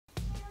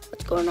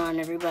going on,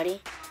 everybody?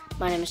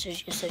 My name is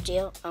Sergio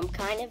Sergio. I'm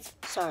kind of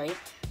sorry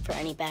for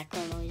any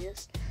background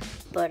noises,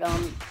 but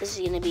this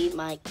is gonna be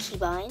my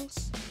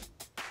keybinds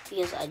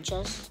because I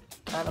just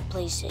got a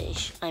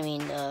PlayStation.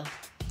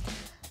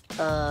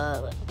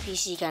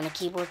 PC kind of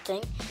keyboard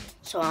thing.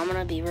 So I'm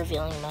gonna be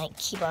revealing my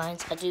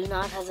keybinds. I do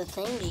not have the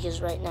thing because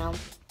right now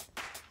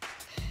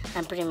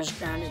I'm pretty much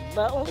grounded,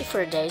 but only for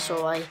a day.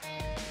 So I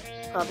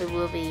probably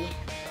will be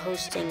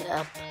posting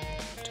up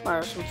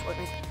tomorrow some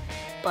Fortnite.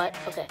 But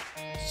okay,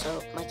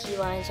 so my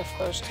keybinds, of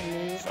course, to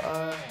move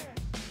are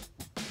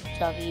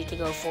W to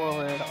go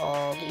forward.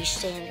 All these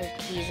standard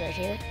keys right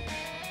here.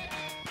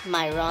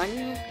 My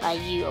run, I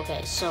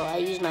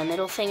use my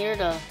middle finger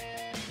to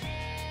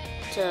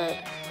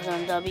put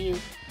on W.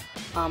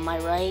 My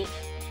right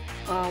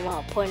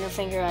pointer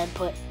finger I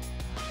put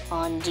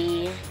on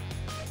D.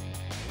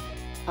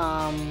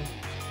 And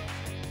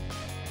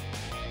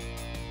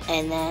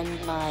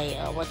then my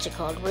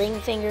ring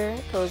finger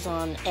goes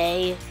on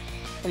A,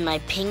 and my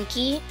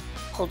pinky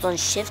holds on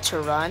shift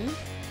to run,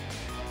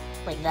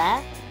 like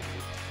that.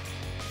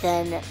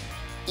 Then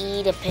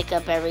E to pick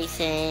up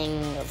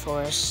everything, of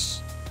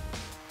course.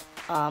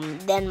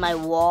 Then my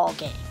wall.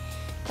 Okay,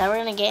 now we're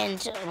gonna get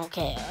into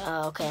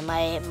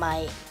my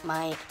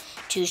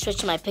to switch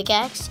to my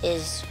pickaxe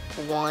is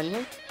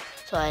 1.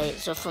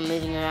 So from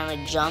moving around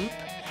I jump,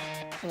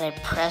 and I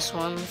press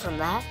 1 from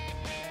that.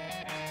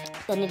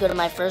 Then you go to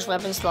my first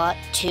weapon slot,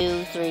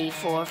 2, 3,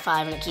 4,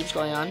 5, and it keeps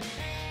going on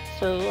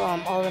through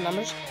all the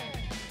numbers.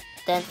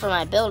 Then for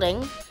my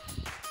building,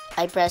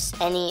 I press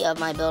any of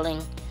my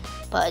building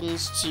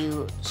buttons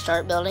to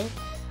start building.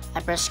 I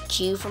press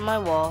Q for my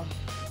wall,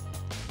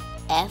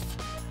 F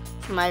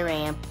for my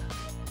ramp,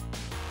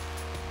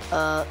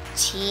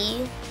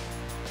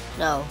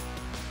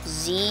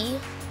 Z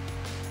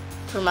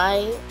for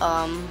my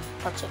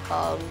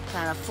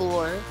kind of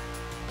floor,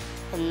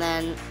 and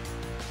then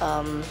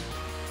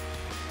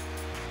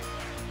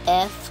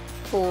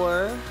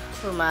F4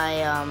 for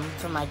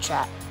my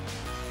trap.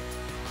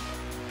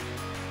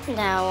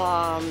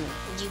 Now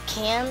you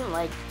can,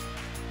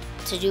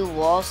 to do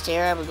wall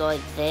stair, I would go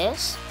like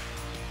this.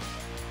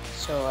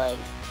 So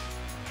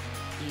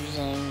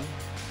using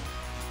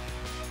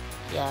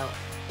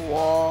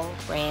wall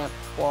ramp.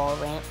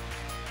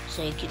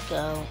 So you could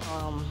go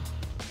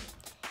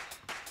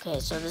okay,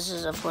 so this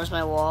is of course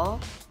my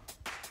wall.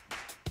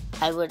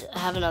 I would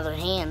have another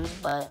hand,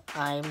 but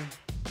I'm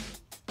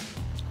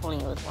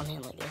holding it with one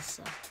hand like this.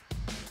 So.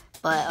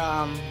 But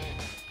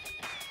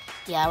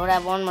I would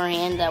have one more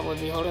hand that would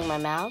be holding my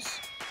mouse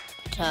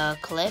to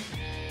clip.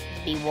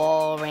 It'd be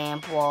wall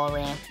ramp.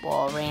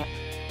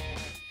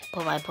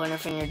 Put my pointer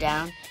finger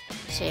down.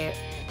 Say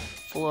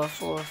floor.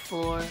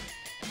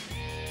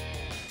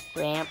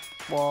 Ramp,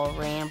 wall,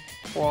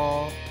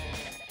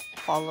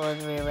 all the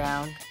way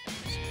around.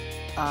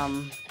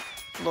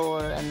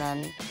 Floor, and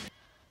then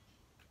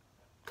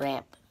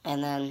ramp.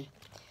 And then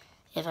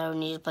if I would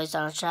need to place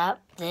down a trap,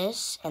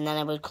 this, and then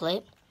I would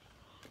clip.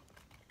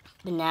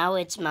 But now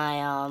it's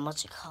my,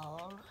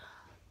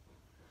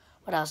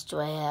 what else do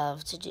I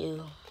have to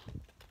do?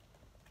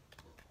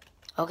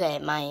 Okay,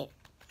 my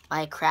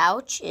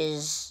crouch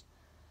is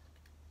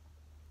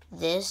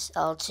this,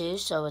 L2,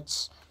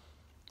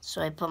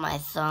 so I put my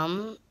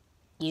thumb,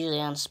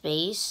 usually on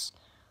space,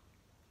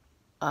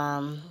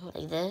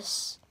 like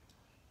this,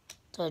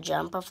 to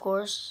jump, of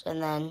course,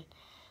 and then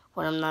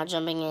when I'm not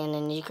jumping in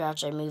and need to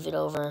crouch, I move it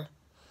over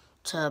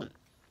to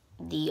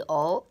the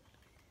alt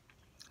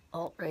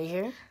right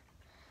here,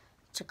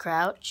 to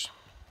crouch.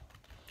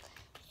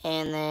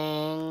 And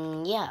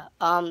then,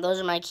 those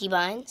are my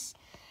keybinds.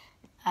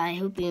 I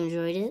hope you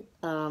enjoyed it,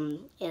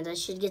 and I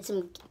should get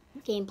some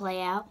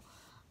gameplay out.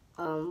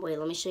 Wait,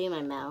 let me show you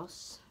my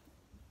mouse.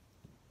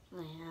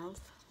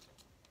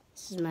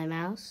 This is my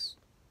mouse.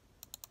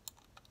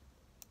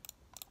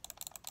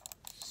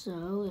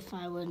 So if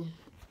I would,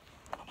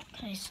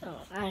 so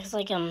it acts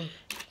like I'm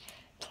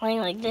playing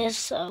like this,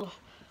 so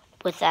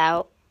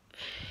without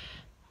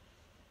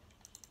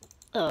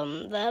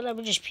that, I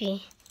would just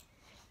be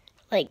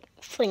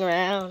fling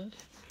around.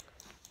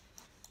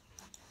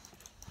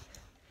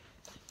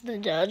 The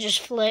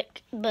just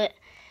flick, but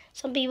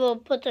some people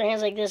put their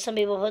hands like this, some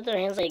people put their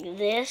hands like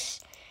this,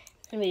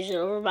 and move it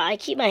over, but I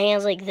keep my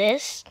hands like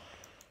this.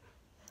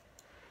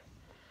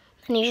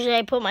 And usually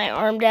I put my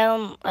arm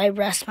down, I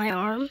rest my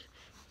arm,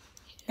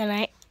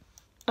 then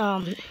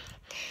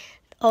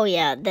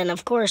then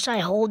of course I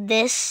hold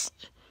this.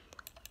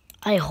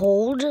 I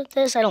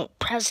don't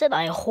press it,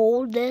 I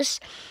hold this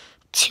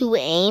to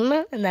aim,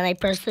 and then I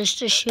press this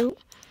to shoot.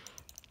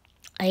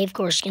 I, of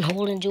course, can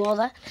hold and do all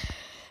that.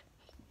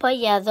 But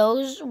yeah,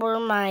 those were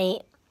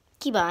my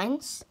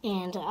keybinds,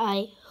 and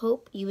I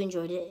hope you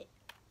enjoyed it.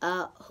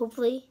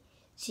 Hopefully,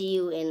 see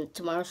you in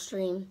tomorrow's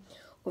stream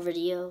or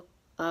video.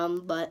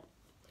 But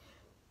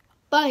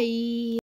bye!